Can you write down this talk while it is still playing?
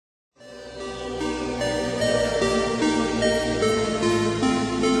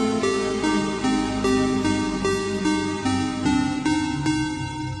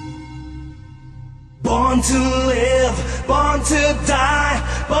to die,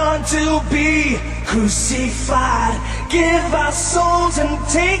 born to be crucified. Give our souls and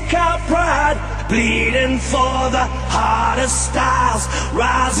take our pride, bleeding for the hardest styles,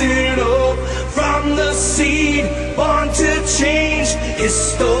 rising up from the seed, born to change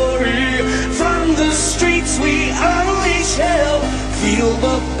history. From the streets we unleash hell, feel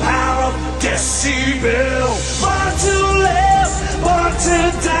the power of decibel. Born to live, born to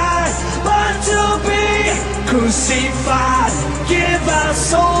die, born to be crucified. Give our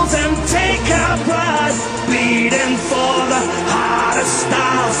souls